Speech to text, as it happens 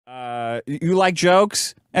You like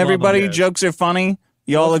jokes? Everybody, jokes are funny.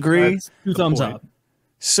 You all agree? Two thumbs up.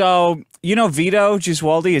 So, you know Vito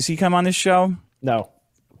Giswaldi? Has he come on this show? No.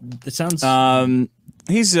 It sounds...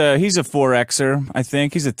 He's a 4Xer, I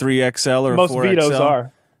think. He's a 3XL or Most a 4XL. Vitos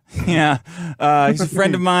are. Yeah. He's a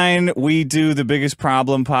friend of mine. We do the Biggest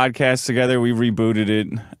Problem podcast together. We rebooted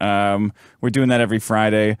it. We're doing that every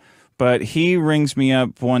Friday. But he rings me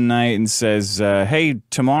up one night and says, hey,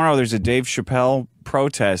 tomorrow there's a Dave Chappelle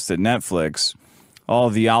protest at Netflix. All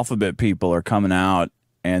the alphabet people are coming out,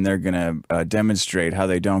 and they're going to demonstrate how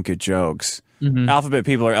they don't get jokes. Alphabet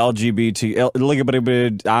people are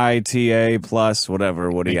LGBT, ITA plus,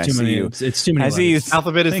 whatever. What do you see? It's too many.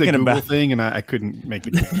 Alphabet is the Google thing, and I couldn't make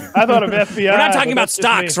the connection. I thought of FBI. We're not talking about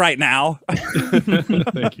stocks right now.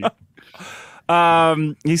 Thank you.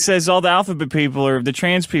 He says all the alphabet people or the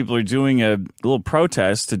trans people are doing a little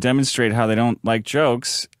protest to demonstrate how they don't like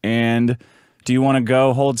jokes. And do you want to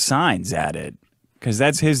go hold signs at it? Because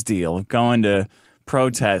that's his deal, going to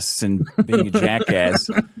protests and being a jackass.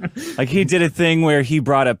 Like he did a thing where he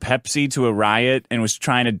brought a Pepsi to a riot and was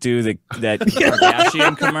trying to do that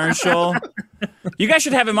Kardashian commercial. You guys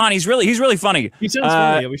should have him on. He's really funny. He sounds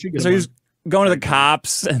funny. Yeah, we should get him on. He's going to the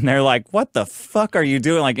cops and they're like, "What the fuck are you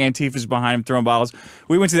doing?" Like Antifa's behind him throwing bottles.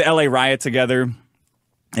 We went to the LA riot together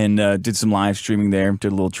and did some live streaming there. Did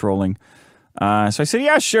a little trolling. So I said,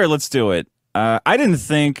 "Yeah, sure, let's do it." I didn't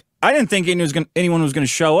think anyone was going to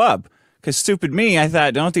show up. Because stupid me, I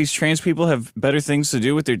thought, don't these trans people have better things to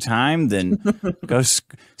do with their time than go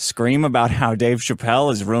scream about how Dave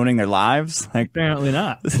Chappelle is ruining their lives? Like, apparently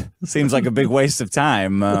not. Seems like a big waste of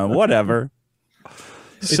time. Whatever.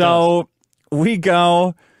 So we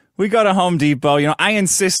go to Home Depot. You know, I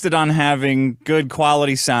insisted on having good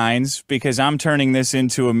quality signs because I'm turning this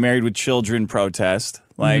into a Married with Children protest.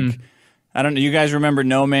 Like, I don't know. You guys remember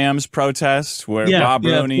No Ma'am's protest where Bob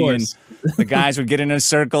Rooney and the guys would get in a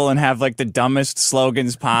circle and have like the dumbest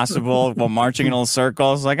slogans possible while marching in little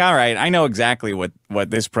circles. Like, all right, I know exactly what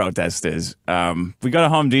this protest is. We go to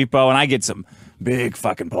Home Depot and I get some big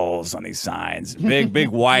fucking poles on these signs, big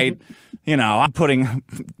white. You know, I'm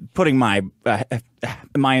putting my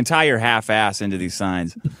my entire half ass into these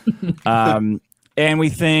signs, and we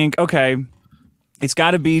think, okay, it's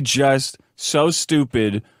got to be just so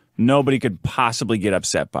stupid nobody could possibly get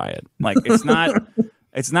upset by it. Like it's not.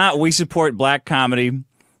 It's not we support black comedy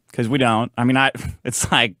because we don't. I mean,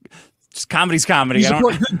 it's like just comedy's comedy. You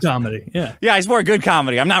support good comedy. Yeah. Yeah, I support good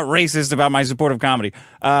comedy. I'm not racist about my support of comedy.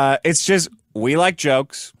 It's just we like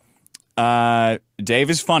jokes. Dave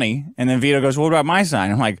is funny. And then Vito goes, "What about my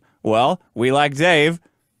sign?" I'm like, "Well, we like Dave.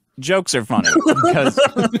 Jokes are funny." Because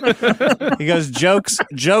he goes,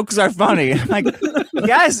 jokes are funny. I'm like,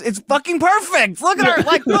 yes, it's fucking perfect. Look at our,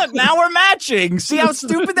 look, now we're matching. See how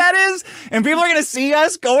stupid that is? And people are going to see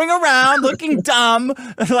us going around looking dumb.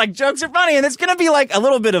 Like, jokes are funny. And it's going to be like a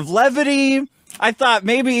little bit of levity. I thought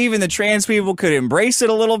maybe even the trans people could embrace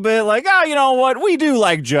it a little bit. Like, oh, you know what? We do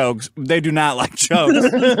like jokes. They do not like jokes.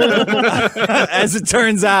 As it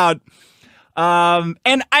turns out.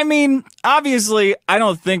 And I mean, obviously, I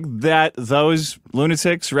don't think that those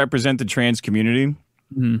lunatics represent the trans community.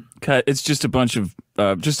 It's just a bunch of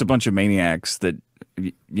maniacs that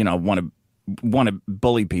you know want to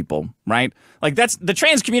bully people, right? Like that's the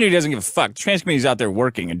trans community doesn't give a fuck. The trans community is out there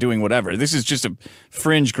working and doing whatever. This is just a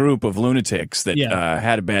fringe group of lunatics that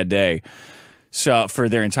had a bad day, so for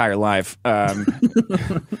their entire life.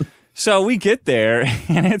 So we get there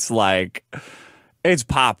and it's like. It's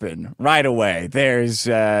popping right away. There's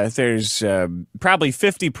probably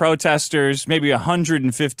 50 protesters, maybe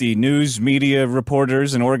 150 news media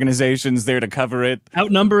reporters and organizations there to cover it.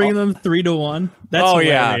 Outnumbering them 3-1. That's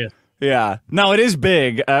hilarious. Yeah. No, it is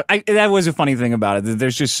big. That was a funny thing about it.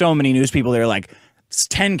 There's just so many news people that are like,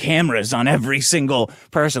 10 cameras on every single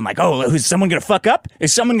person. Like, oh, is someone going to fuck up?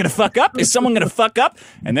 Is someone going to fuck up? Is someone going to fuck up?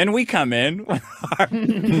 And then we come in with our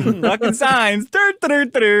fucking signs.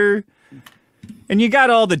 And you got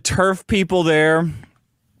all the turf people there,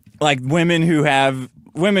 like women who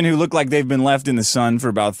look like they've been left in the sun for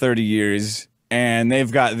about 30 years, and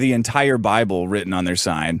they've got the entire Bible written on their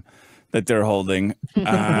sign that they're holding,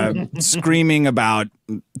 screaming about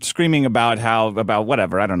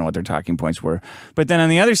whatever. I don't know what their talking points were. But then on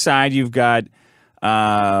the other side, you've got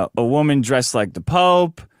a woman dressed like the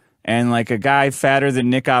Pope and like a guy fatter than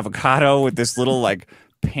Nick Avocado with this little like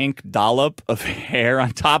pink dollop of hair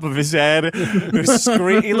on top of his head.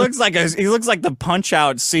 He looks like the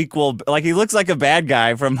Punch-Out sequel. Like he looks like a bad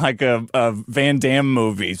guy from like a Van Damme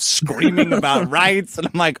movie, screaming about rights. And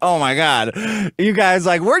I'm like, oh my god, you guys,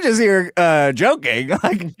 like we're just here joking.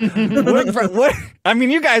 Like, what? I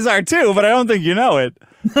mean, you guys are too, but I don't think you know it.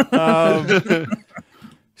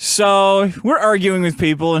 So we're arguing with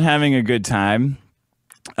people and having a good time.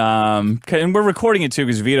 And we're recording it too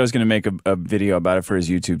because Vito's going to make a video about it for his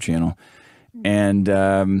YouTube channel. And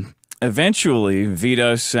eventually,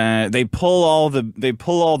 Vito said they pull all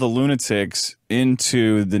the lunatics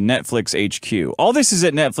into the Netflix HQ. All this is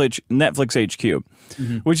at Netflix HQ,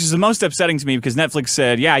 which is the most upsetting to me because Netflix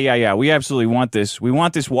said, yeah, we absolutely want this. We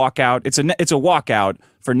want this walkout. It's a walkout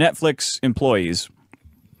for Netflix employees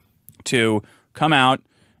to come out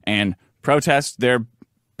and protest their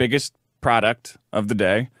biggest product of the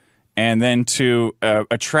day, and then to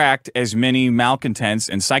attract as many malcontents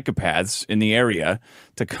and psychopaths in the area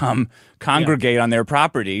to come congregate on their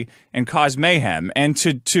property and cause mayhem, and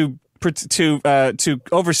to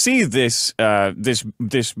oversee this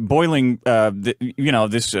boiling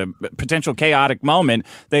this potential chaotic moment.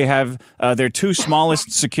 They have their two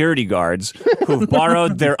smallest security guards who've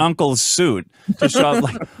borrowed their uncle's suit to show up,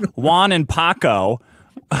 like Juan and Paco.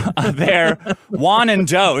 They're Juan and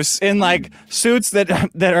Dos in like suits that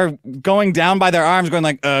are going down by their arms, going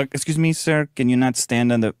like, "Excuse me, sir, can you not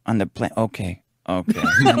stand on the plane?" Okay,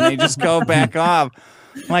 and they just go back off.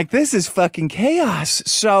 Like, this is fucking chaos.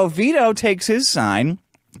 So Vito takes his sign.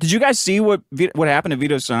 Did you guys see what happened to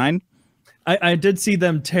Vito's sign? I did see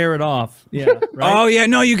them tear it off. Yeah. Right? Oh yeah,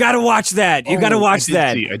 no, you got to watch that. You got to watch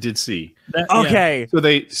that. I did see. Okay. So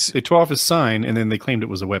they tore off his sign, and then they claimed it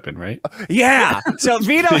was a weapon, right? Yeah. So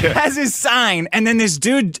Vito has his sign, and then this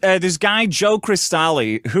dude, this guy Joe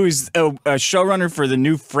Cristalli, who's a showrunner for the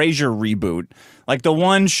new Frasier reboot, like the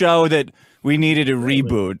one show that we needed a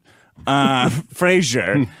reboot,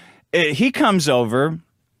 Frasier. He comes over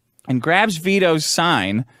and grabs Vito's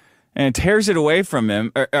sign and tears it away from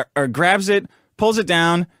him, or grabs it, pulls it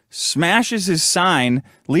down, smashes his sign,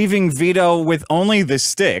 leaving Vito with only the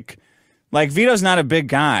stick. Like, Vito's not a big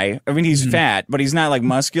guy. I mean, he's fat, but he's not, like,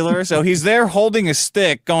 muscular. So he's there holding a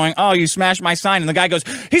stick going, "Oh, you smashed my sign." And the guy goes,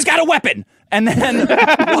 "He's got a weapon." And then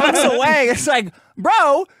walks away. It's like,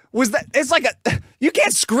 bro, it's like you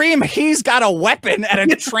can't scream, "He's got a weapon" at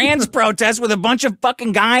a trans protest with a bunch of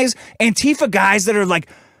fucking guys, Antifa guys that are, like,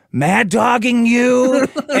 mad dogging you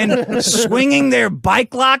and swinging their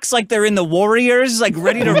bike locks like they're in the Warriors, like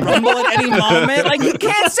ready to rumble at any moment. Like, you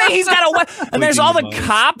can't say he's got a weapon. And there's all the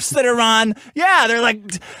cops that are on. Yeah, they're like,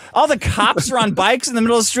 all the cops are on bikes in the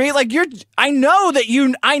middle of the street. Like, I know that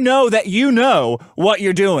you know what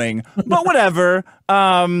you're doing, but whatever.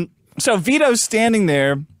 So Vito's standing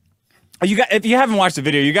there. If you haven't watched the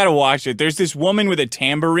video, you got to watch it. There's this woman with a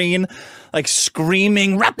tambourine, like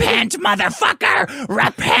screaming, "Repent, motherfucker!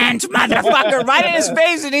 Repent, motherfucker!" right in his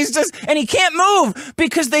face, and he can't move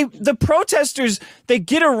because the protesters, they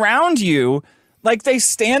get around you, like they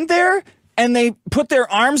stand there and they put their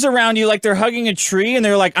arms around you like they're hugging a tree, and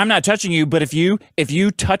they're like, "I'm not touching you, but if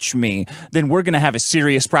you touch me, then we're gonna have a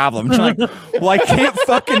serious problem." And you're like, well, I can't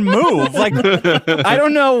fucking move. Like, I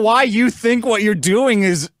don't know why you think what you're doing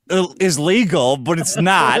is legal, but it's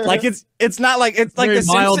not. Like, it's not like it's like the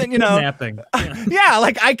Simpsons, you know. Yeah,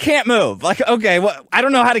 like, I can't move. Like, okay, well, I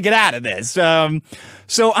don't know how to get out of this. So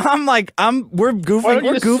we're goofing.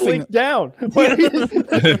 We're goofing down.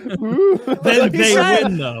 Then they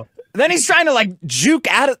win though. Then he's trying to like juke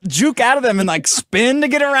out of them and like spin to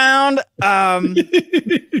get around.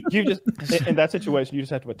 You just in that situation, you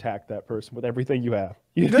just have to attack that person with everything you have.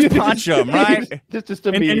 You just punch them, right? just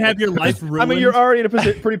and have your life ruined. I mean, you're already in a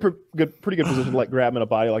pretty good position to like grab them in a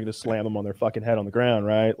body, like just slam them on their fucking head on the ground,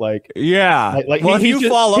 right? Like, yeah. Like well, if you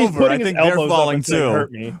fall over, I think they're falling too.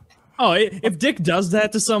 Hurt me. Oh, if Dick does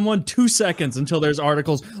that to someone, 2 seconds until there's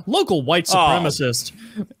articles. Local white supremacist.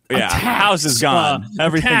 Yeah, house is gone.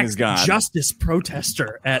 Everything is gone. Justice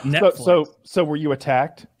protester at Netflix. So were you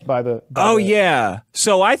attacked by the? Yeah.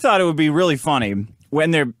 So I thought it would be really funny when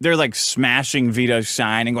they're like smashing Vito's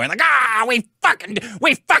sign and going like, we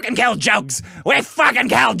fucking killed jokes. We fucking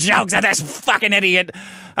killed jokes at this fucking idiot.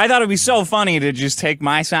 I thought it'd be so funny to just take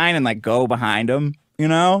my sign and like go behind him. You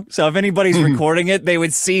know, so if anybody's recording it, they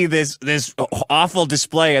would see this awful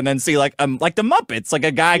display and then see like the Muppets, like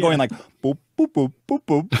a guy going like boop boop boop boop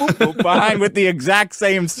boop boop boop behind with the exact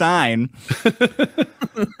same sign.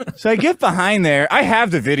 So I get behind there. I have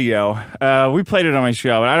the video. We played it on my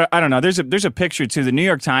show. I don't know. There's a picture too. The New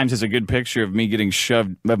York Times has a good picture of me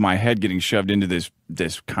my head getting shoved into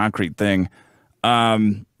this concrete thing.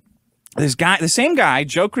 The same guy,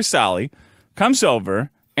 Joe Cristalli, comes over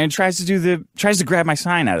and tries to grab my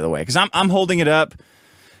sign out of the way because I'm holding it up,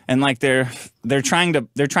 and like they're trying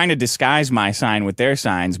to disguise my sign with their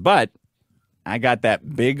signs, but I got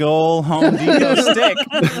that big old Home Depot stick.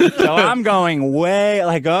 So I'm going way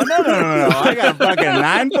like, oh, no. I got a fucking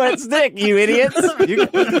 9-foot stick, you idiots.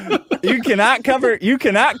 You cannot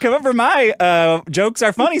cover my jokes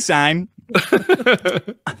are funny sign.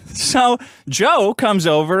 So Joe comes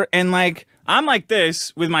over and like, I'm like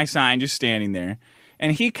this with my sign just standing there.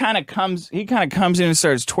 And he kind of comes in and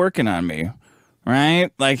starts twerking on me,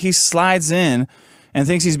 right? Like he slides in and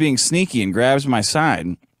thinks he's being sneaky and grabs my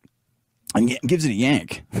sign and gives it a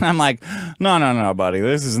yank. I'm like, no, buddy,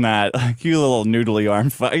 this is not like you little noodly arm.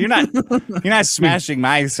 You're not smashing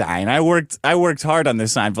my sign. I worked hard on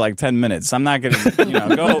this sign for like 10 minutes. I'm not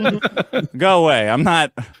gonna, go away. I'm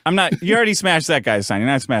not. You already smashed that guy's sign. You're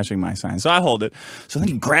not smashing my sign. So I hold it. So then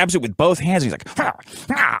he grabs it with both hands. And he's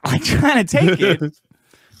like trying to take it.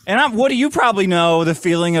 And what do you probably know the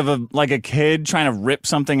feeling of a kid trying to rip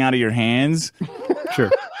something out of your hands? Sure.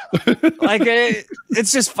 Like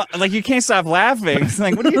it's just like you can't stop laughing. It's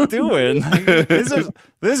like, what are you doing? Like, this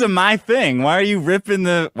is my thing. Why are you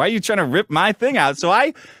trying to rip my thing out? So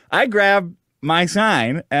I grab my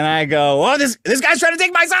sign and I go, oh, this guy's trying to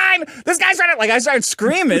take my sign. This guy's trying to, like, I start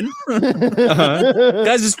screaming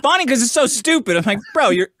because it's funny because it's so stupid. I'm like, bro,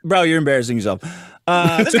 you're embarrassing yourself.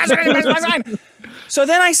 This guy's trying to take my sign. So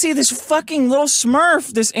then I see this fucking little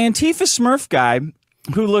Smurf, this Antifa Smurf guy.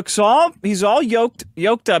 Who he's all yoked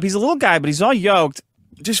up. He's a little guy, but he's all yoked,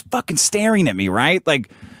 just fucking staring at me, right? Like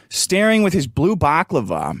staring with his blue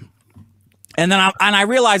baklava. And then I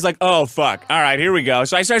realized like, oh fuck, all right, here we go.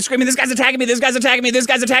 So I started screaming, this guy's attacking me, this guy's attacking me, this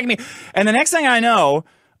guy's attacking me. And the next thing I know,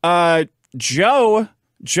 Joe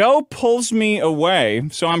pulls me away.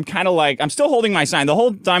 So I'm kind of like, I'm still holding my sign the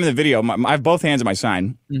whole time in the video. I have both hands on my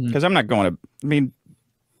sign because I'm not going to. I mean,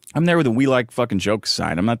 I'm there with a "We Like Fucking Jokes"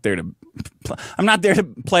 sign. I'm not there to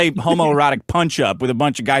play homoerotic punch up with a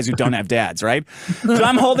bunch of guys who don't have dads, right? So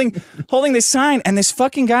I'm holding this sign, and this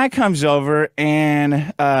fucking guy comes over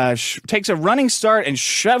and takes a running start and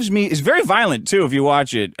shoves me. It's very violent too, if you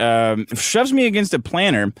watch it. Shoves me against a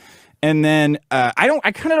planter, and then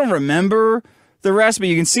I kind of don't remember the rest, but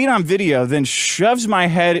you can see it on video. Then shoves my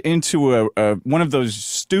head into one of those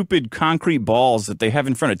stupid concrete balls that they have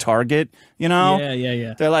in front of Target. You know?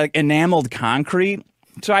 Yeah. They're like enameled concrete.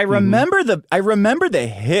 So I remember the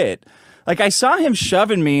hit. Like I saw him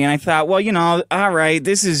shoving me, and I thought, well, all right,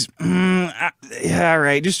 this is all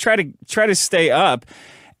right. Just try to stay up.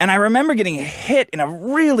 And I remember getting hit in a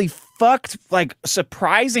really fucked, like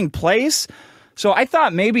surprising place. So I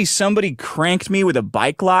thought maybe somebody cranked me with a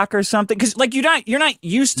bike lock or something, because like you're not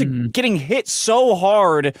used to getting hit so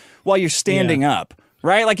hard while you're standing up.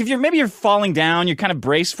 Right? Like if you're falling down, you're kind of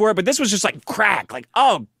braced for it, but this was just like crack, like,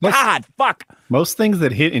 oh God, fuck. Most things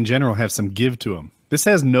that hit in general have some give to them. This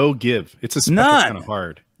has no give. It's a kind of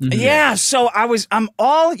hard. Yeah, so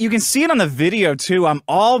you can see it on the video too. I'm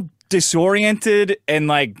all disoriented and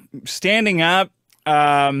like standing up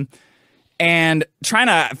and trying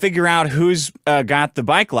to figure out who's got the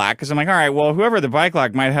bike lock, because I'm like, all right, well, whoever the bike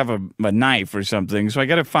lock might have a knife or something. So I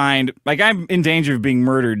got to find, like, I'm in danger of being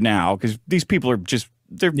murdered now because these people are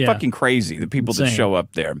they're fucking crazy, the people that show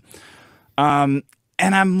up there. And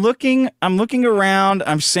I'm looking around.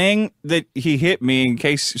 I'm saying that he hit me in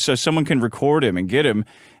case so someone can record him and get him.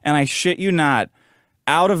 And I shit you not,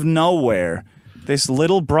 out of nowhere, this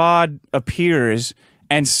little broad appears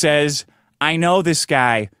and says, I know this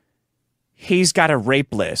guy. He's got a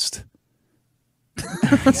rape list.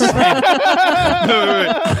 I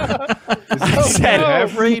said,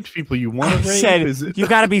 have raped people you want to rape? Said, you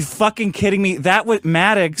got to be fucking kidding me. That was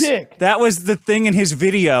Maddox. Dick. That was the thing in his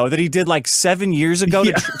video that he did like 7 years ago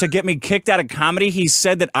to get me kicked out of comedy. He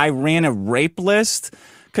said that I ran a rape list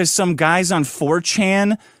because some guys on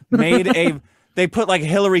 4chan made they put like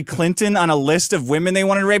Hillary Clinton on a list of women they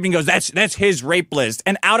wanted to rape. And he goes, that's his rape list.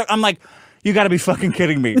 And I'm like, you gotta be fucking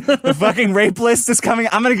kidding me. The fucking rape list is coming.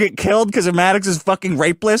 I'm gonna get killed because of Maddox's fucking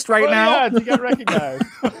rape list now. Yeah, he got recognized.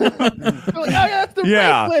 Like, oh, yeah, that's the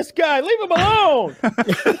rape list guy. Leave him alone.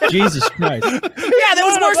 Jesus Christ. Yeah, that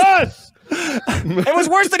was worse. It was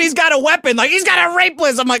worse that he's got a weapon. Like, he's got a rape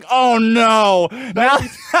list. I'm like, oh no.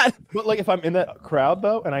 But like, if I'm in that crowd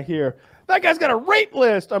though, and I hear that guy's got a rape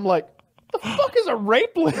list, I'm like, the fuck is a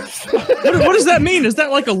rape list? What does that mean? Is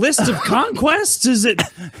that like a list of conquests? Is it?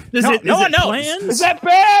 No one knows. Plans? Is that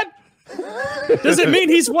bad? Does it mean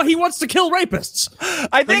he wants to kill rapists?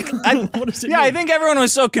 I think. What does it mean? I think everyone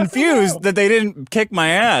was so confused that they didn't kick my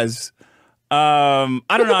ass. I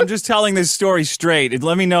don't know. I'm just telling this story straight.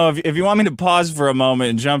 Let me know if you want me to pause for a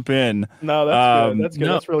moment and jump in. No, that's good. That's good.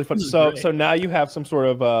 No, that's really fun. So now you have some sort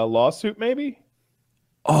of lawsuit, maybe?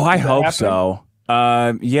 Oh, I hope so.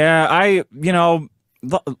 Yeah,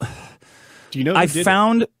 Do you know who I did it?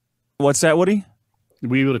 found what's that, Woody?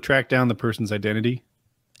 Were you able to track down the person's identity?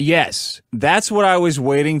 Yes, that's what I was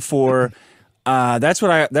waiting for. That's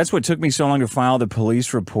what took me so long to file the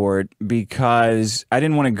police report, because I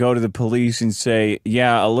didn't want to go to the police and say,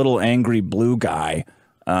 yeah, a little angry blue guy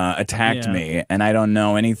attacked me and I don't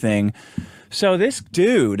know anything. So this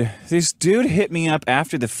dude hit me up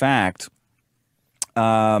after the fact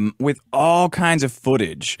with all kinds of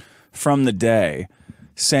footage from the day,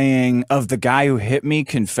 saying of the guy who hit me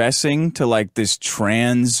confessing to like this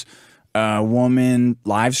trans woman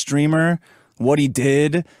live streamer what he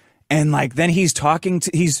did. And like then he's talking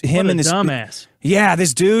to him and this dumbass. Yeah,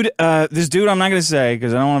 this dude I'm not gonna say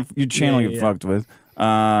because I don't want your channel to get fucked with.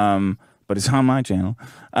 But it's on my channel.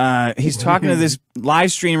 He's talking to this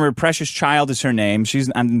live streamer. Precious Child is her name.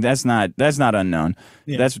 That's not unknown.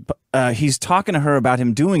 Yeah. He's talking to her about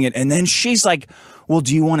him doing it, and then she's like, "Well,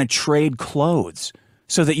 do you want to trade clothes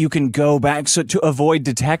so that you can go back to avoid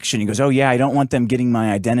detection?" He goes, "Oh yeah, I don't want them getting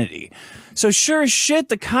my identity." So sure as shit,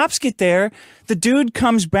 the cops get there. The dude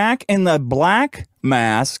comes back in the black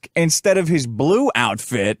mask instead of his blue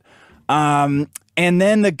outfit, and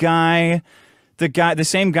then the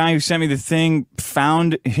same guy who sent me the thing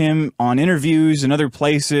found him on interviews and other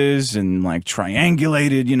places and like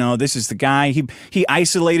triangulated, this is the guy. He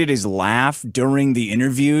isolated his laugh during the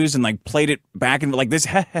interviews and like played it back and like this.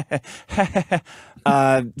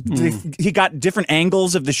 He got different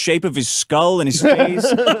angles of the shape of his skull and his face.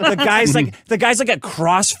 The guy's like a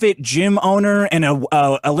CrossFit gym owner and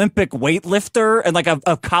a Olympic weightlifter and like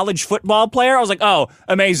a college football player. I was like, oh,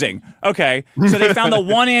 amazing. Okay, so they found the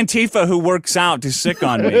one Antifa who works out to sick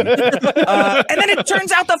on me, and then it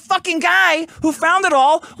turns out the fucking guy who found it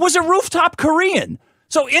all was a rooftop Korean.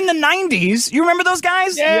 So in the 90s, you remember those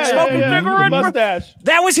guys? The mustache.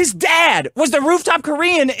 That was his dad, was the rooftop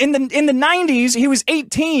Korean in the 90s. He was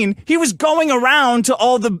 18. He was going around to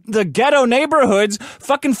all the ghetto neighborhoods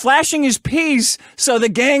fucking flashing his piece so the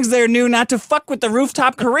gangs there knew not to fuck with the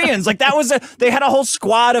rooftop Koreans. Like they had a whole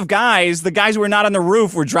squad of guys. The guys who were not on the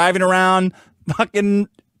roof were driving around fucking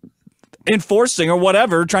enforcing or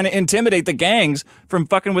whatever, trying to intimidate the gangs from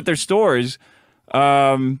fucking with their stores.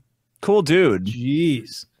 Cool dude.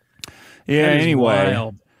 Jeez. Yeah, That is anyway.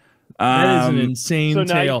 wild. That is an insane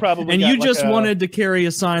tale. And you just wanted to carry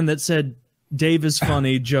a sign that said, Dave is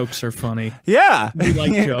funny, jokes are funny. Yeah. We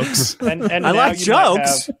like jokes. And I like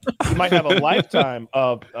jokes. You might have a lifetime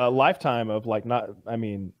of like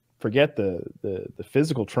forget the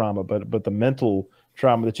physical trauma, but the mental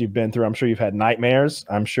trauma that you've been through. I'm sure you've had nightmares.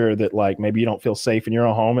 I'm sure that like maybe you don't feel safe in your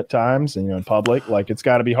own home at times and you're in public. Like it's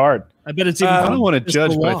got to be hard. I bet it's even. I don't want to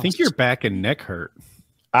judge, but I think your back and neck hurt.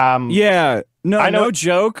 Yeah. No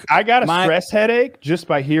joke. I got a stress headache just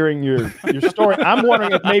by hearing your story. I'm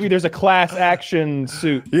wondering if maybe there's a class action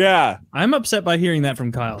suit. Yeah. I'm upset by hearing that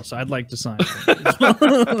from Kyle, so I'd like to sign.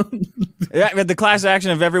 Yeah, the class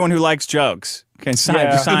action of everyone who likes jokes can sign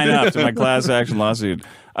up to my class action lawsuit.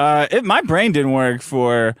 My brain didn't work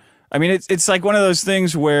for. I mean, it's like one of those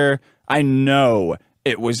things where I know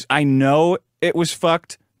it was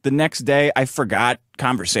fucked. The next day, I forgot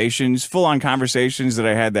full-on conversations that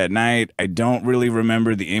I had that night. I don't really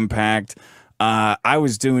remember the impact. I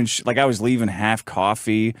was doing I was leaving half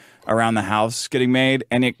coffee around the house getting made,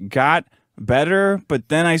 and it got better. But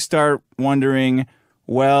then I start wondering,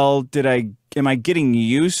 well, am I getting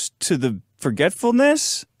used to the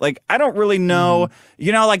forgetfulness? Like, I don't really know.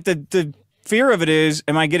 Like the fear of it is,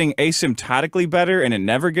 am I getting asymptotically better and it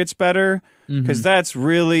never gets better? Because that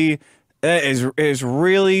is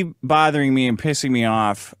really bothering me and pissing me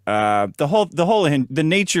off. The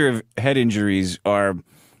nature of head injuries are,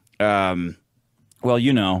 I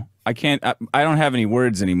can't. I don't have any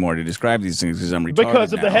words anymore to describe these things because I'm retarded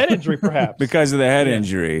because of now. the head injury, perhaps. Because of the head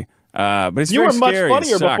injury. But it's you very were much scary.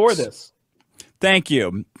 funnier before this. Thank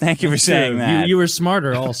you for saying that. You were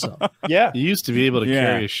smarter also. Yeah. You used to be able to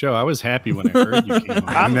carry a show. I was happy when I heard you came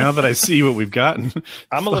on. Now that I see what we've gotten,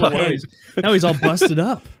 I'm a little worried. Now he's all busted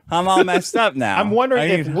up. I'm all messed up now. I'm wondering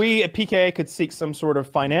if we at PKA could seek some sort of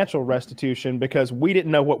financial restitution because we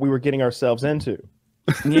didn't know what we were getting ourselves into.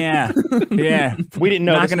 Yeah. We didn't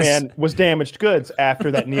know this man was damaged goods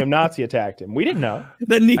after that neo-Nazi attacked him. We didn't know.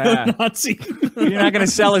 The neo-Nazi. You're not going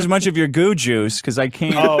to sell as much of your goo juice because I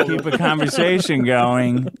can't keep a conversation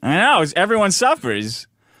going. I know. Everyone suffers.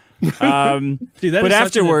 Dude, that but is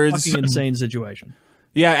afterwards, such an fucking insane situation.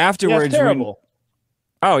 Yeah, afterwards. Yeah, it's terrible.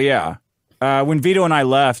 When Vito and I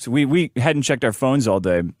left, we hadn't checked our phones all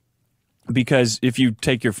day. Because if you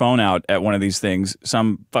take your phone out at one of these things,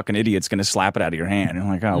 some fucking idiot's going to slap it out of your hand. And I'm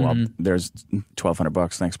like, oh, well, there's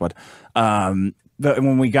 $1,200. Thanks, bud.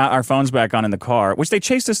 when we got our phones back on in the car, which they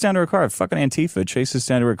chased us down to our car. Fucking Antifa chased us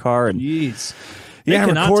down to our car. And jeez, they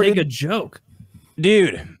cannot take a joke,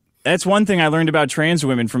 dude. That's one thing I learned about trans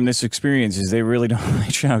women from this experience is they really don't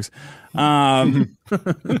like jokes.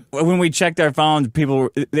 When we checked our phones,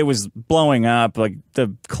 it was blowing up. Like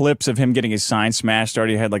the clips of him getting his sign smashed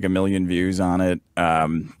already had like 1 million views on it.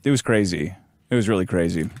 It was crazy. It was really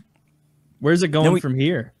crazy. Where's it going from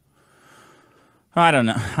here? I don't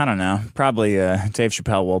know. Probably Dave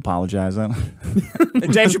Chappelle will apologize.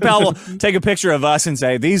 Dave Chappelle will take a picture of us and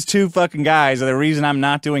say, "These two fucking guys are the reason I'm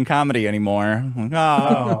not doing comedy anymore."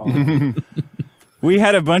 Oh. We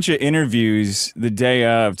had a bunch of interviews the day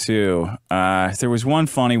of too. There was one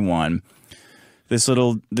funny one. This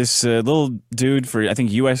little dude for I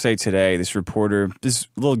think USA Today. This reporter, this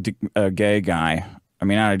little gay guy. I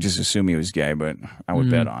mean, I just assume he was gay, but I would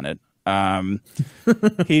bet on it.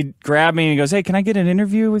 He grabbed me and he goes, "Hey, can I get an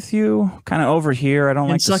interview with you? Kind of over here. I don't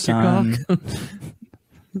like the sun."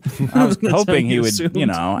 I was hoping he would,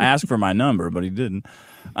 ask for my number, but he didn't.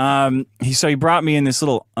 He brought me in this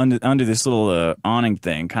little under this little awning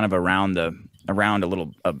thing, kind of around the pylon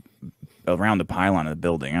of the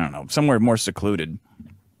building. I don't know, somewhere more secluded.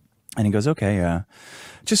 And he goes, "Okay,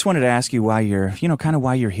 just wanted to ask you why you're,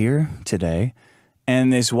 why you're here today."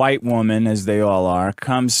 And this white woman, as they all are,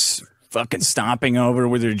 comes fucking stomping over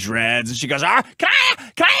with her dreads, and she goes, "Can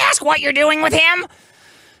I ask what you're doing with him?"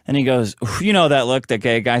 And he goes, "You know that look that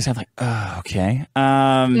gay guys have." Like, "Oh, okay.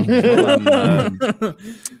 I'm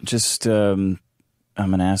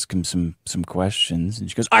gonna ask him some questions." And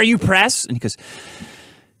she goes, "Are you press?" And he goes,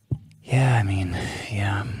 "Yeah, I mean,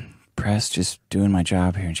 yeah, press, just doing my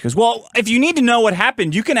job here." And she goes, "Well, if you need to know what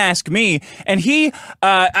happened, you can ask me." And he,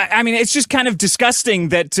 I mean, it's just kind of disgusting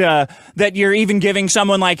that that you're even giving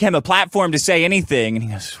someone like him a platform to say anything. And he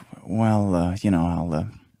goes, "Well, I'll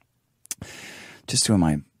just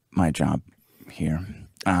doing my job here."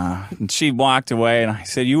 And she walked away, and I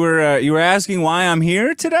said, "You were asking why I'm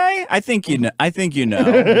here today? I think you know.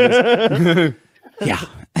 Goes, "Yeah."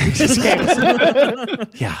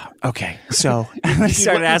 Yeah. Okay. So I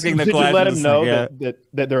started asking the questions. Did you let him know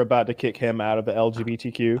that they're about to kick him out of the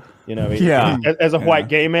LGBTQ? Yeah. As a white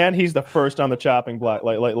gay man, he's the first on the chopping block.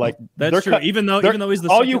 Like that's true. Even though he's the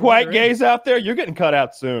all you white gays out there, you're getting cut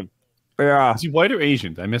out soon. Yeah. Is he white or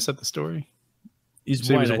Asian? Did I mess up the story? He's white.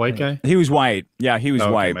 He was a white guy. He was white. Yeah, he was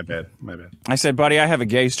white. My bad. I said, "Buddy, I have a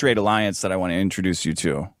gay straight alliance that I want to introduce you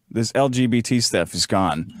to. This LGBT stuff is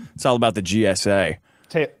gone. It's all about the GSA."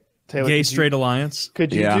 Taylor, gay straight alliance.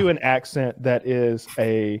 Could you do an accent that is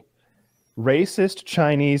a racist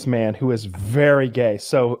Chinese man who is very gay?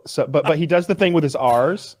 But he does the thing with his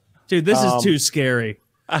R's. Dude, this is too scary.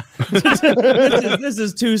 This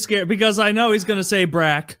is too scary because I know he's gonna say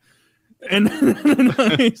Brack. And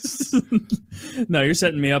no, you're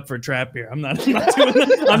setting me up for a trap here. I'm not doing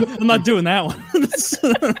that. I'm not doing that one. That's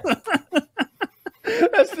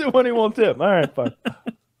the one he won't tip. All right, fine.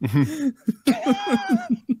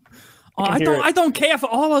 I don't care for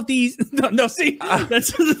all of these. No, see,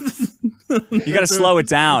 that's you got to slow it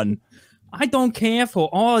down. I don't care for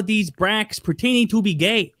all of these bracks pretending to be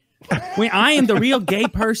gay. When I am the real gay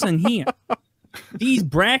person here. These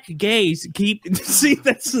brack gays keep see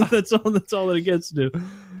that's all that it gets to.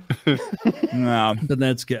 No, but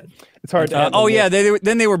that's good. It's hard to yeah,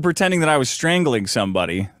 they were pretending that I was strangling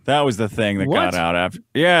somebody. That was the thing that got out after.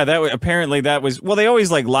 Yeah, apparently that was. Well, they always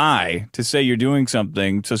lie to say you're doing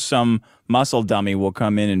something, so some muscle dummy will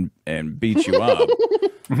come in and beat you up.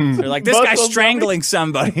 They're like, "This guy's strangling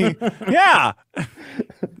somebody." Yeah.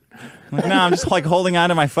 Like, no, I'm just holding on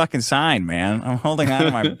to my fucking sign, man. I'm holding on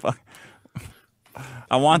to my.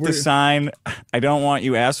 I want the sign. I don't want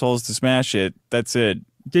you assholes to smash it. That's it.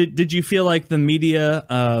 Did you feel like the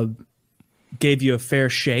media gave you a fair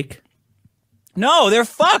shake? No, they're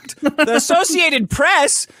fucked. The Associated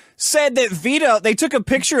Press said that Vito, they took a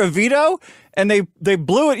picture of Vito and they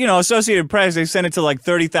blew it, Associated Press, they sent it to like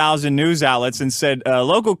 30,000 news outlets and said,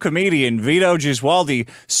 local comedian Vito Giswaldi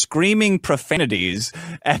screaming profanities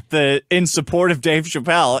in support of Dave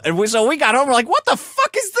Chappelle. And so we got home, we're like, what the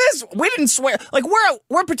fuck is this? We didn't swear. Like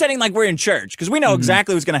we're pretending like we're in church because we know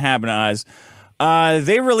exactly what's going to happen to us.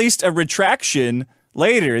 They released a retraction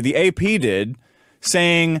later, the AP did,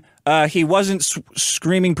 saying he wasn't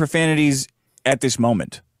screaming profanities at this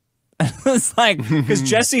moment. It's like, because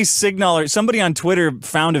Jesse Signal or somebody on Twitter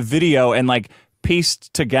found a video and like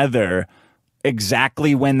pieced together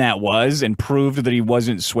exactly when that was and proved that he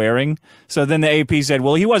wasn't swearing. So then the AP said,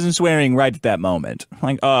 well, he wasn't swearing right at that moment. I'm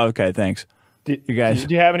like, oh, okay, thanks. You guys. Did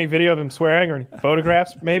you have any video of him swearing or any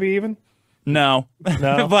photographs, maybe even? No,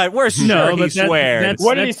 No. but we're sure he swears. That's,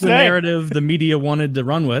 What did he that's the say? narrative the media wanted to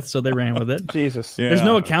run with, so they ran with it. Jesus. Yeah. There's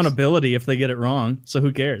no accountability if they get it wrong, so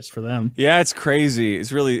who cares for them? Yeah, it's crazy.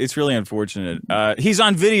 It's really unfortunate. He's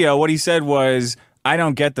on video. What he said was, "I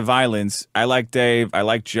don't get the violence. I like Dave. I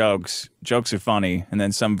like jokes. Jokes are funny." And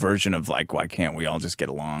then some version of like, "Why can't we all just get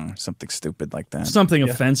along?" Something stupid like that. Something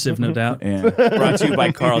offensive, no doubt. Yeah. Brought to you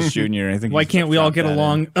by Carl's Jr. I think. Why he's can't we all dropped get that in.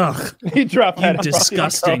 along? Ugh, He dropped you that.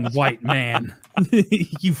 disgusting white man.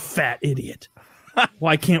 You fat idiot.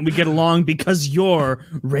 Why can't we get along? Because you're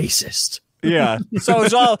racist. Yeah. So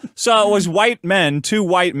it was white men. 2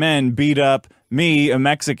 white men beat up me, a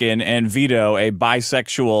Mexican, and Vito, a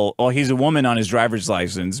bisexual. Well, he's a woman on his driver's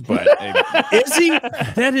license, but Is he?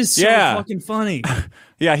 That is so Yeah. fucking funny.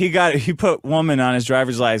 yeah, he put woman on his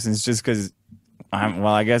driver's license just because.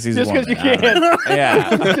 I guess he's Just a because woman. you I don't know. can. Yeah.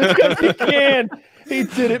 Just because you can. He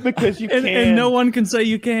did it because you can. And no one can say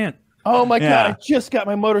you can't. Oh my Yeah. God! I just got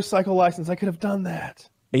my motorcycle license. I could have done that.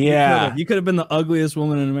 Yeah. You could have been the ugliest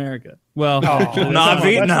woman in America. Well, Not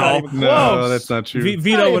Vito. No. No, that's not true.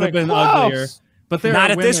 Vito Not would have even been close. uglier. But there Not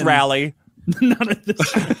are at this women- rally. Not at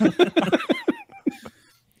this.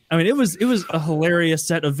 I mean, it was a hilarious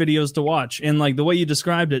set of videos to watch, and like the way you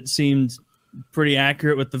described it seemed pretty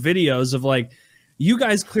accurate with the videos of like. You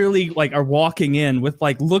guys clearly like are walking in with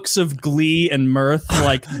like looks of glee and mirth,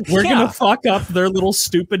 like we're Yeah. gonna fuck up their little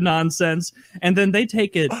stupid nonsense, and then they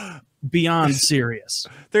take it beyond serious.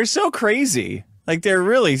 They're so crazy. Like they're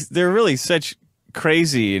really such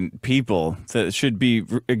crazy people that should be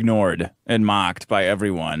ignored and mocked by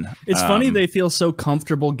everyone. It's funny they feel so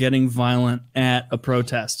comfortable getting violent at a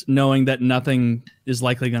protest, knowing that nothing is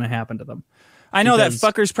likely going to happen to them. I know because-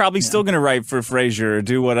 that fucker's probably still going to write for Frasier or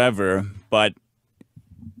do whatever, but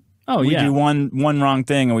Oh we yeah, do one wrong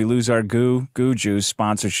thing and we lose our goo juice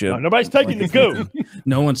sponsorship. No, nobody's taking the goo.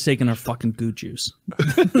 no one's taking our fucking goo juice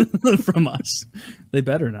from us. They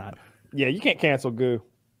better not. Yeah, you can't cancel goo.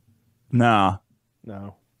 Nah.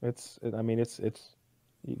 No, it's. I mean, it's.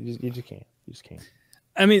 You just can't. You just can't.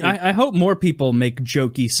 I mean, I hope more people make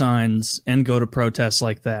jokey signs and go to protests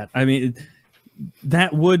like that. I mean,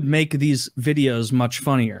 that would make these videos much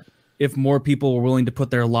funnier if more people were willing to put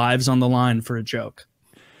their lives on the line for a joke.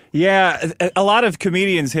 Yeah, a lot of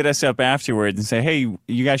comedians hit us up afterwards and say, "Hey,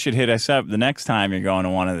 you guys should hit us up the next time you're going to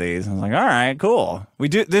one of these." I was like, "All right, cool. We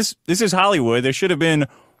do this. This is Hollywood. There should have been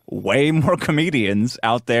way more comedians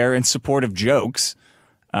out there in support of jokes."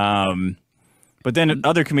 But then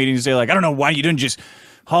other comedians say, like, "I don't know why you didn't just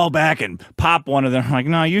haul back and pop one of them." I'm like,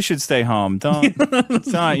 "No, you should stay home. Don't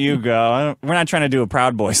you go. We're not trying to do a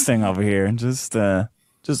Proud Boys thing over here. Just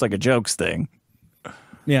like a jokes thing."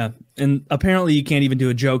 Yeah, and apparently you can't even do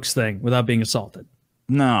a jokes thing without being assaulted.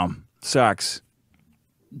 No, sucks.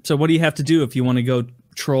 So what do you have to do if you want to go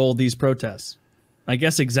troll these protests? I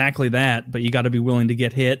guess exactly that, but you got to be willing to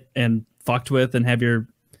get hit and fucked with and have your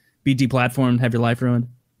be deplatformed, have your life ruined.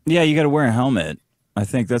 Yeah, you got to wear a helmet. I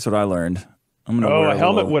think that's what I learned. I'm gonna wear a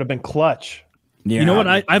helmet little- would have been clutch. Yeah. You know what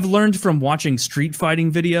I've learned from watching street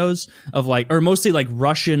fighting videos of like, or mostly like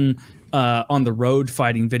Russian on the road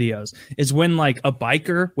fighting videos, is when like a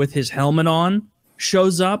biker with his helmet on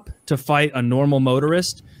shows up to fight a normal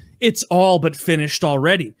motorist. It's all but finished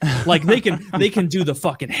already. Like they can do the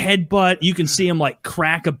fucking headbutt. You can see him like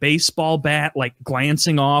crack a baseball bat, like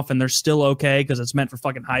glancing off, and they're still okay because it's meant for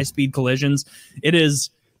fucking high speed collisions. It is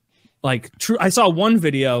like true. I saw one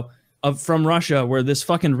video from Russia where this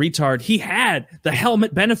fucking retard, he had the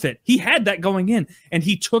helmet benefit. He had that going in, and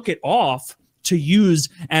he took it off to use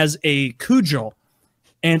as a cudgel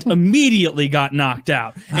and immediately got knocked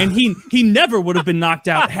out. And he never would have been knocked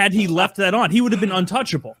out had he left that on. He would have been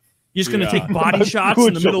untouchable. You're just going to take body shots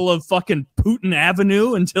in the middle of fucking Putin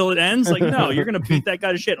Avenue until it ends? Like, no, you're going to beat that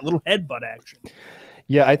guy to shit. A little headbutt action.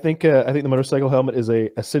 Yeah, I think the motorcycle helmet is a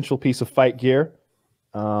essential piece of fight gear.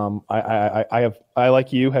 I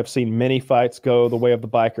like you have seen many fights go the way of the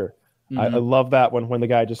biker. I love that when the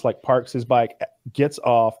guy just like parks his bike, gets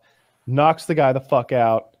off, knocks the guy the fuck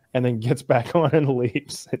out, and then gets back on and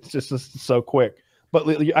leaves. It's just so quick. But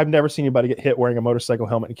I've never seen anybody get hit wearing a motorcycle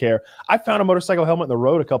helmet and care. I found a motorcycle helmet in the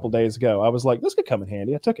road a couple days ago. I was like, this could come in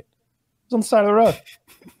handy. I took it. It was on the side of the road.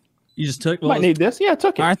 You just took. Might need this. Yeah, I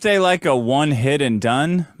took it. Aren't they like a one hit and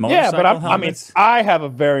done Yeah, motorcycle but I mean, helmets? I have a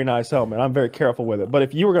very nice helmet. I'm very careful with it. But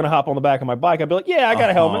if you were going to hop on the back of my bike, I'd be like, yeah, I got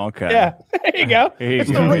a helmet. Okay. Yeah, there you go. You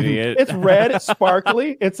the idiot. It's red. It's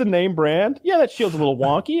sparkly. It's a name brand. Yeah, that shield's a little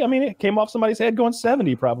wonky. I mean, it came off somebody's head going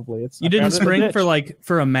 70 probably. You didn't spring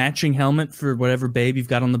for a matching helmet for whatever babe you've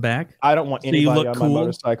got on the back? I don't want So you anybody look on cool? my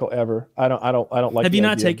motorcycle ever. I don't like. Have the you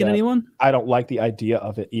not idea of taken that. anyone? I don't like the idea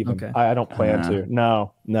of it even. Okay. I don't plan to.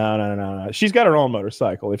 No. no. She's got her own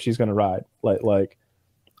motorcycle if she's going to ride. Like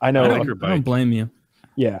I know. I don't blame you.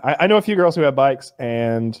 Yeah, I know a few girls who have bikes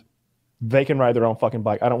and they can ride their own fucking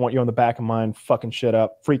bike. I don't want you on the back of mine fucking shit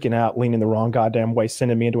up, freaking out, leaning the wrong goddamn way,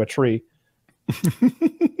 sending me into a tree.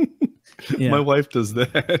 My wife does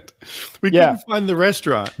that. We couldn't find the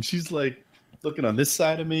restaurant. And she's like looking on this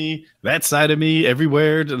side of me, that side of me,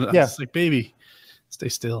 everywhere. And I'm just like, baby, stay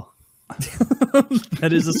still. That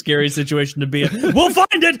is a scary situation to be in. We'll find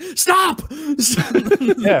it. Stop.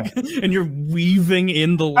 Yeah. And you're weaving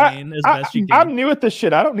in the lane as best you can. I'm new at this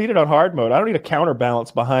shit. I don't need it on hard mode. I don't need a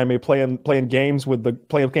counterbalance behind me playing games with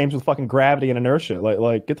fucking gravity and inertia.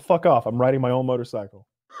 Like get the fuck off. I'm riding my own motorcycle.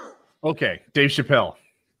 Okay, Dave Chappelle.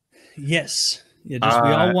 Yes. Yeah,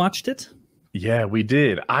 we all watched it. Yeah, we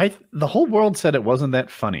did. The whole world said it wasn't that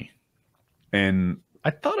funny. And I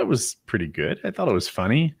thought it was pretty good. I thought it was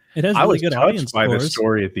funny. It has really good audience by scores. The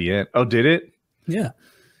story at the end. Oh, did it? Yeah.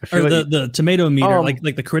 Or the tomato meter, like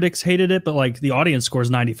the critics hated it, but like the audience scores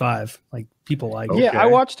 95. Like people like it. Yeah, I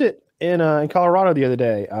watched it in Colorado the other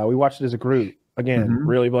day. We watched it as a group. Again,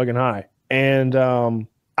 really bugging high. And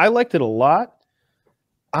I liked it a lot.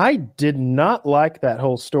 I did not like that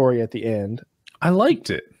whole story at the end. I liked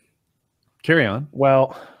it. Carry on.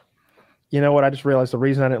 Well, you know what? I just realized the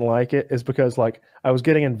reason I didn't like it is because like I was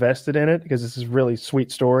getting invested in it because this is a really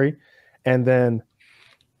sweet story. And then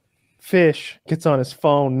Fish gets on his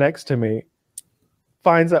phone next to me,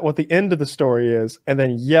 finds out what the end of the story is, and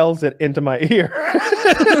then yells it into my ear.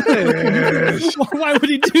 Why would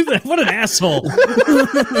he do that? What an asshole.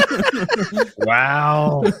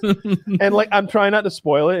 Wow. And like I'm trying not to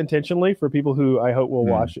spoil it intentionally for people who I hope will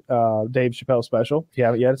watch Dave Chappelle special. If you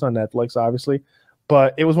haven't yet, it's on Netflix, obviously.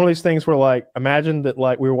 But it was one of these things where like imagine that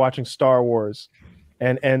like we were watching Star Wars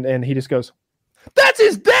and he just goes, "That's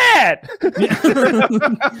his dad."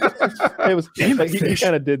 It was like, he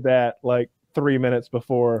kind of did that like 3 minutes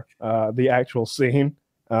before the actual scene.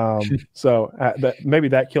 So maybe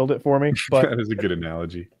that killed it for me. But that is a good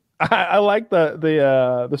analogy. I like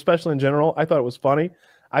the special in general. I thought it was funny.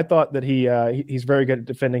 I thought that he's very good at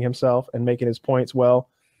defending himself and making his points well.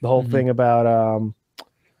 The whole thing about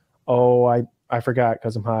I forgot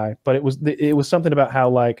because I'm high, but it was something about how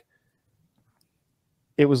like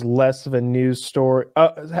it was less of a news story.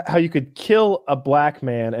 How you could kill a black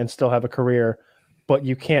man and still have a career, but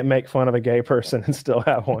you can't make fun of a gay person and still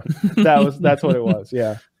have one. That's what it was.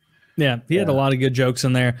 Yeah. Yeah. He had a lot of good jokes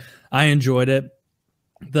in there. I enjoyed it.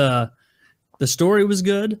 The story was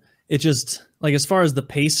good. It just like, as far as the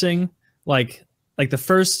pacing, like the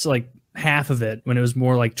first like half of it, when it was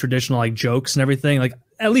more like traditional, like jokes and everything, like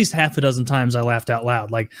at least half a dozen times I laughed out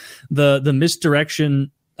loud. Like the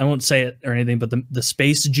misdirection, I won't say it or anything, but the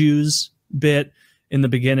space Jews bit in the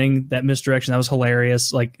beginning, that misdirection, that was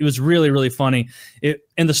hilarious. Like it was really, really funny.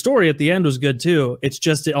 And the story at the end was good too. It's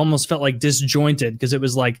just, it almost felt like disjointed because it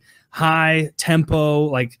was like high tempo,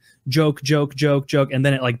 like joke. And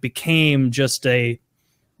then it like became just a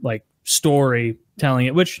like story telling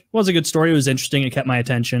it, which was a good story. It was interesting. It kept my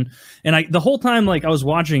attention. And the whole time, like I was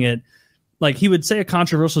watching it, like he would say a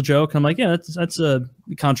controversial joke. And I'm like, yeah, that's a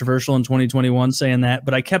controversial in 2021 saying that.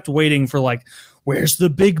 But I kept waiting for like, where's the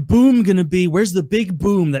big boom going to be? Where's the big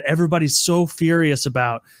boom that everybody's so furious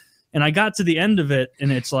about? And I got to the end of it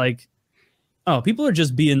and it's like, oh, people are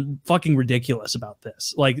just being fucking ridiculous about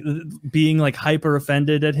this. Like being like hyper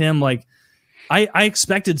offended at him. Like I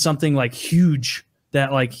expected something like huge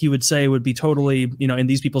that like he would say would be totally, in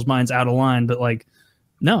these people's minds out of line. But like,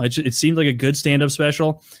 no, it seemed like a good stand-up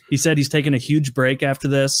special. He said he's taking a huge break after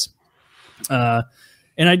this. And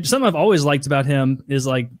something I've always liked about him is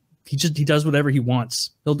like he does whatever he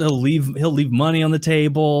wants. He'll leave money on the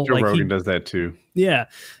table. Joe like Rogan does that too. Yeah,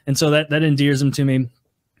 and so that endears him to me.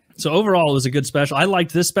 So overall, it was a good special. I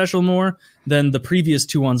liked this special more than the previous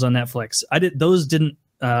two ones on Netflix. Those didn't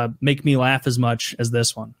make me laugh as much as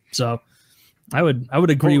this one. So I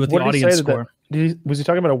would agree with the audience score. Was he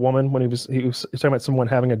talking about a woman when he was talking about someone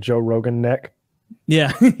having a Joe Rogan neck?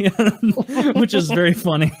 Yeah, which is very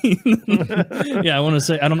funny. Yeah, I want to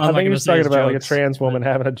say I think he was talking about like a trans woman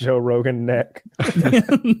having a Joe Rogan neck,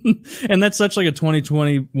 and that's such like a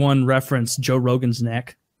 2021 reference. Joe Rogan's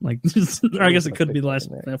neck, like, or I guess it could be the last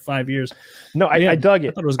 5 years. No, I dug it.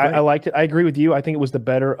 I thought it was great. I liked it. I agree with you. I think it was the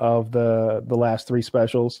better of the last three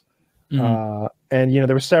specials. And there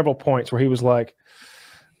were several points where he was like,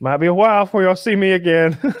 might be a while before y'all see me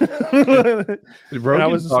again.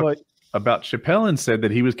 Rogan was just like about Chappelle and said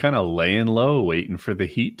that he was kind of laying low, waiting for the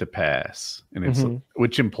heat to pass, and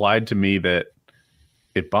which implied to me that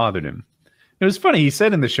it bothered him. It was funny. He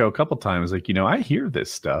said in the show a couple times, like, I hear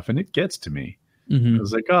this stuff and it gets to me. I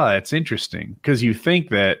was like, oh, that's interesting, because you think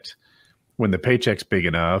that when the paycheck's big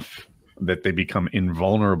enough that they become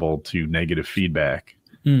invulnerable to negative feedback.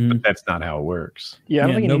 But that's not how it works. Yeah, I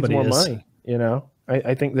don't think he needs more money. You know,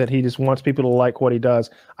 I think that he just wants people to like what he does.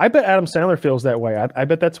 I bet Adam Sandler feels that way. I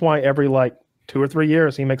bet that's why every like 2 or 3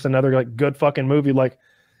 years he makes another like good fucking movie. Like,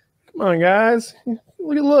 come on, guys,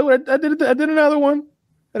 look, I did another one.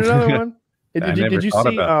 Did you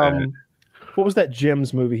see what was that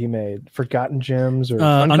Gems movie he made? Forgotten Gems or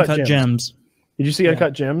Uncut Gems? Did you see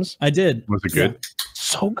Uncut Gems? I did. Was it good?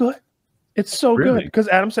 So good. It's so good because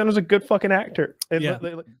Adam Sandler's a good fucking actor.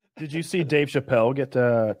 Did you see Dave Chappelle get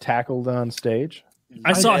tackled on stage?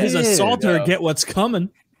 I saw his assaulter get what's coming.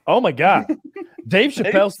 Oh my god. Dave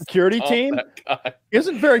Chappelle's security team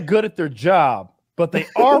isn't very good at their job, but they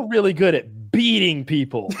are really good at beating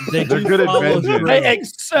people. They're good at vengeance. They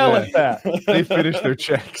excel at that. They finish their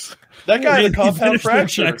checks. That guy had a compound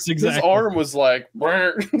fracture. Exactly. His arm was like...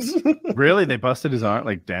 Really? They busted his arm?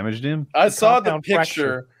 Like damaged him? I saw the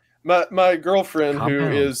picture. My girlfriend, who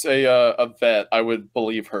is a vet, I would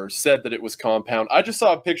believe her, said that it was compound. I just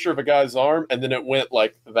saw a picture of a guy's arm, and then it went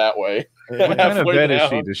like that way. What kind of vet is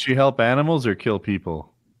she? Does she help animals or kill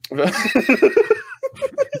people?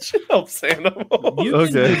 She helps animals.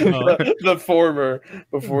 Okay. The former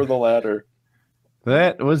before the latter.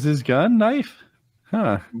 That was his gun knife?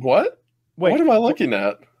 Huh. What? Wait, what am I looking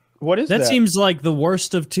at? What is that? That seems like the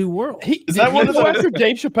worst of two worlds. Is that one of those? After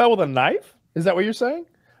Dave Chappelle with a knife? Is that what you're saying?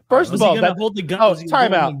 First of all, hold the gun. Oh,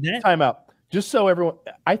 time out. Just so everyone,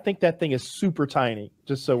 I think that thing is super tiny.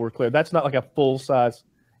 Just so we're clear, that's not like a full size.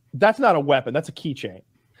 That's not a weapon. That's a keychain.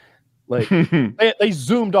 Like they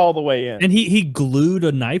zoomed all the way in. And he glued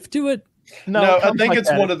a knife to it. No, I think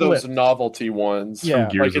it's one of those novelty ones. Yeah,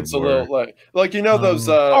 like it's a little like you know those.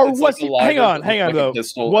 Or was he? Hang on though.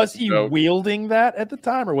 Was he joke. Wielding that at the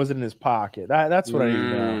time, or was it in his pocket? That's what I need to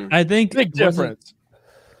know. I think big difference.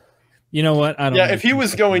 You know what? I don't. Yeah, if he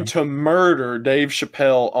was going to murder Dave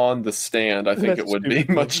Chappelle on the stand, I think it would be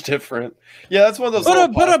much different. Yeah, that's one of those.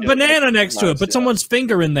 Put a banana next to it. Put someone's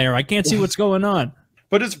finger in there. I can't see what's going on.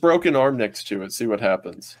 Put his broken arm next to it. See what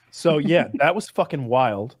happens. So yeah, that was fucking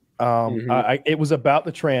wild. It was about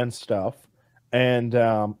the trans stuff, and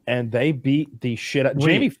they beat the shit out.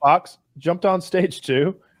 Jamie Foxx jumped on stage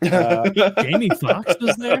too. Jamie Foxx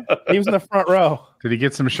was there. He was in the front row. Did he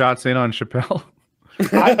get some shots in on Chappelle?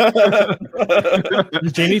 Yeah,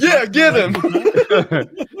 get him.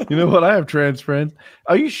 You know what? I have trans friends.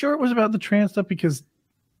 Are you sure it was about the trans stuff? Because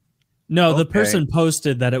no, the person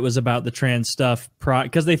posted that it was about the trans stuff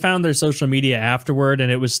because they found their social media afterward,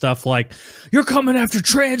 and it was stuff like, "You're coming after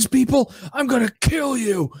trans people. I'm gonna kill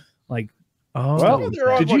you." Like, well,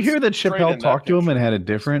 did you hear that Chappelle talked to him and had a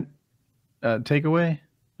different takeaway?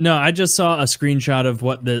 No, I just saw a screenshot of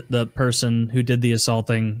what the person who did the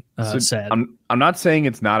assaulting said. I'm not saying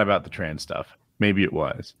it's not about the trans stuff. Maybe it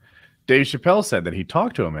was. Dave Chappelle said that he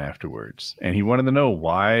talked to him afterwards, and he wanted to know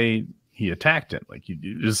why he attacked him. Like, he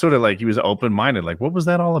was sort of like he was open-minded. Like, what was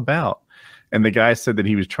that all about? And the guy said that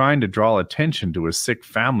he was trying to draw attention to a sick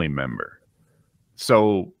family member.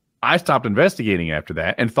 So I stopped investigating after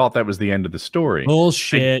that and thought that was the end of the story.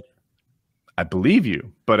 Bullshit. I believe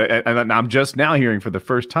you, but I'm just now hearing for the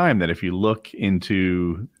first time that if you look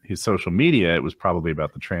into his social media, it was probably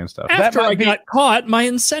about the trans stuff. After I got caught, my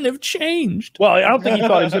incentive changed. Well, I don't think he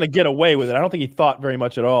thought he was going to get away with it. I don't think he thought very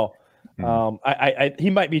much at all. He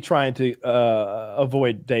might be trying to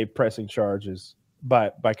avoid Dave pressing charges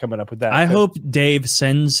by coming up with that. I hope Dave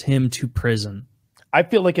sends him to prison. I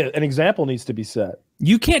feel like an example needs to be set.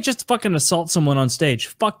 You can't just fucking assault someone on stage.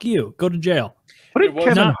 Fuck you. Go to jail. What did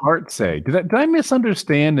Kevin Hart say? Did I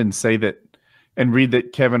misunderstand and say that and read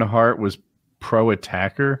that Kevin Hart was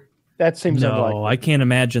pro-attacker? That seems unlikely. I can't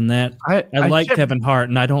imagine that. I like Kevin Hart,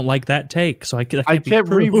 and I don't like that take. So I kept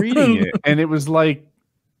rereading it, and it was like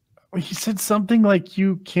he said something like,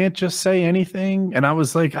 "You can't just say anything," and I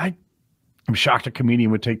was like, "I'm shocked a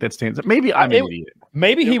comedian would take that stance." Maybe I'm an idiot.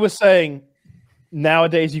 Maybe he was saying,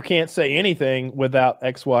 nowadays you can't say anything without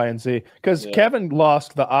X, Y, and Z. Because Kevin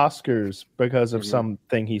lost the Oscars because of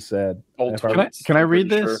something he said. Can I read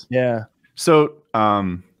this? Sure. Yeah. So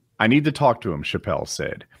I need to talk to him, Chappelle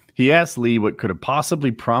said. He asked Lee what could have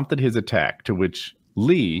possibly prompted his attack, to which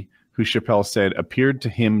Lee, who Chappelle said appeared to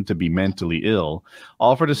him to be mentally ill,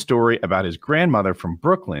 offered a story about his grandmother from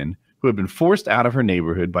Brooklyn who had been forced out of her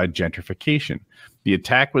neighborhood by gentrification. The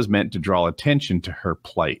attack was meant to draw attention to her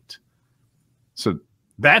plight. So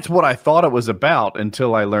that's what I thought it was about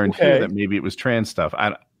until I learned here that maybe it was trans stuff.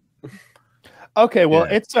 Okay, well,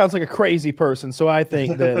 it sounds like a crazy person, so I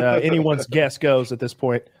think that anyone's guess goes at this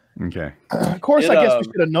point. Okay. Of course, I guess we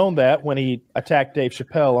should have known that when he attacked Dave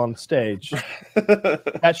Chappelle on stage.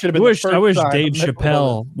 That should have been. I wish Dave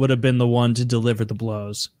Chappelle would have been the one to deliver the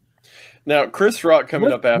blows. Now, Chris Rock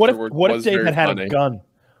coming up afterwards. What if Dave had funny. A gun?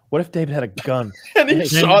 What if David had a gun? And he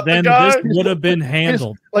shot the guy? This would have been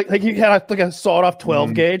handled. Like he had like a sawed-off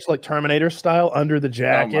 12 gauge, like Terminator style, under the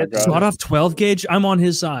jacket. Sawed-off 12 gauge? I'm on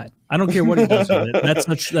his side. I don't care what he does with it. That's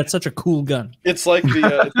such a cool gun. It's like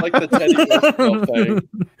the Teddy Roosevelt thing.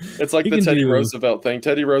 It's like the Teddy Roosevelt thing.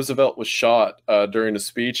 Teddy Roosevelt was shot during a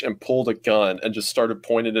speech and pulled a gun and just started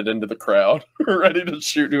pointing it into the crowd, ready to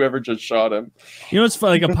shoot whoever just shot him. You know, it's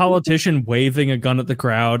like a politician waving a gun at the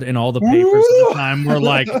crowd, and all the papers at the time were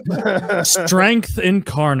like, "Strength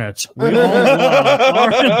incarnate." We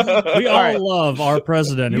all love our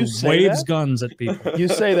president who waves guns at people. You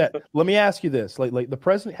say that. Let me ask you this: like the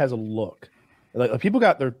president has a look. Like people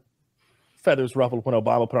got their feathers ruffled when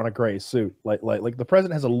Obama put on a gray suit. Like the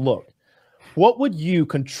president has a look. What would you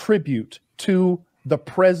contribute to the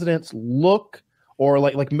president's look, or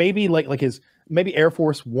like maybe his maybe Air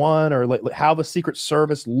Force One, or like how the Secret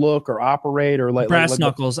Service look or operate, or brass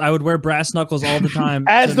knuckles? I would wear brass knuckles all the time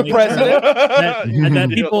as the president.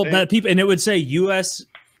 That people, and it would say U.S.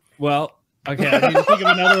 Well. Okay, I need to think of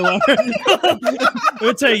another one. It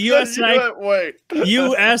would say U.S.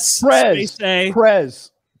 U.S.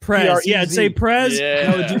 Prez. Prez. Yeah, it'd say Prez.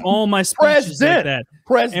 Yeah. I would do all my speeches like that.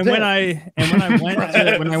 President. And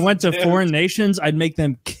when I went to foreign nations, I'd make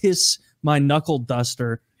them kiss my knuckle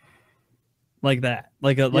duster like that,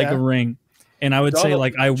 like a ring. And I would say,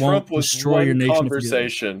 like, I won't destroy your nation.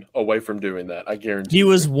 Conversation away from doing that, I guarantee. He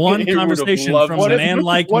was one conversation from a man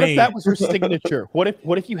like me. What if that was your signature? What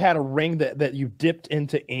if you had a ring that you dipped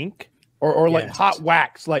into ink, or like hot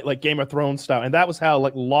wax, like Game of Thrones style, and that was how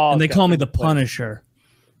like laws. And they call me the Punisher.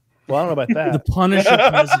 Well, I don't know about that. The Punisher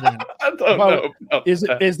president. I don't know.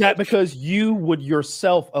 Is that because you would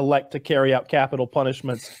yourself elect to carry out capital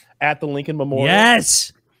punishments at the Lincoln Memorial?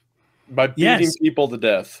 Yes. By beating people to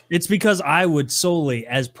death. It's because I would solely,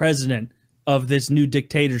 as president of this new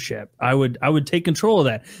dictatorship, I would take control of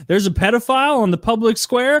that. There's a pedophile on the public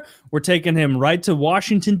square. We're taking him right to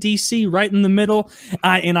Washington, D.C., right in the middle.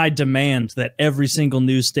 And I demand that every single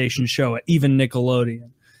news station show it, even Nickelodeon.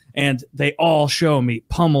 And they all show me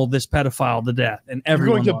pummel this pedophile to death. And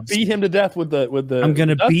everyone You're going to beat him to death with the I'm going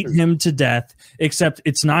to beat him to death, except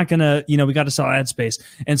it's not going to, we got to sell ad space.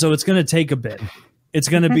 And so it's going to take a bit. It's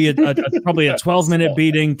going to be probably a 12-minute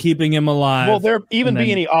beating, keeping him alive. Will there even be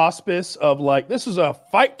any auspice of like, this is a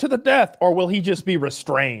fight to the death, or will he just be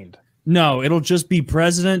restrained? No, it'll just be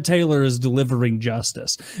President Taylor is delivering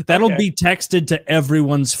justice. That'll be texted to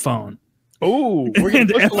everyone's phone. Oh, we're getting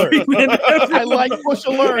push alert. I like push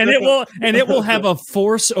alert. And it will have a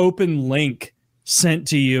force open link sent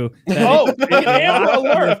to you. It's an Amber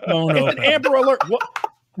Alert. It's an Amber Alert. What?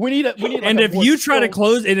 We need and if you try to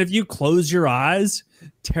close, and if you close your eyes,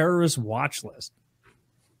 terrorist watch list,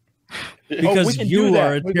 because you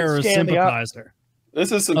are a terrorist sympathizer.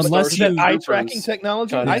 This is some eye tracking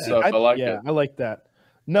technology. I like it. I like that.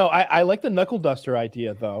 No, I like the knuckle duster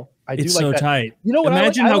idea though. It's like so that. tight. You know what?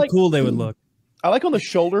 Imagine how cool they would look. I like on the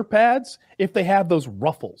shoulder pads if they have those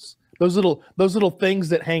ruffles. Those little things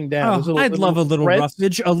that hang down. I'd love a little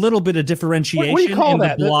roughage, a little bit of differentiation in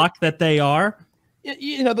the block that they are.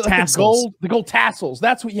 The gold tassels.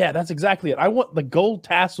 That's exactly it. I want the gold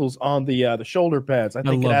tassels on the shoulder pads. I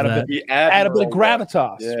think it add a bit of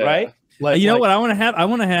gravitas, right? Like, what I want to have? I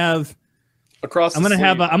want to have across. I'm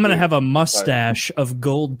gonna have a mustache of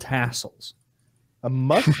gold tassels. A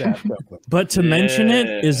mustache, but to mention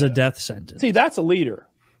it is a death sentence. See, that's a leader.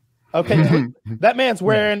 Okay, that man's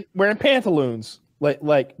wearing pantaloons.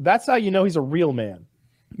 Like that's how you know he's a real man.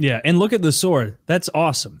 Yeah, and look at the sword. That's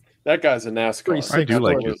awesome. That guy's a NASCAR. I do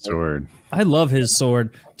like his sword. I love his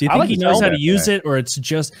sword. Do you think he knows how to use it, or it's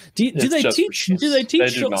just? Do they teach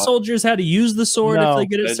soldiers how to use the sword if they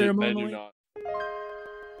get it ceremonially? They do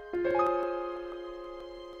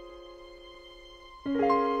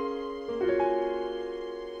not.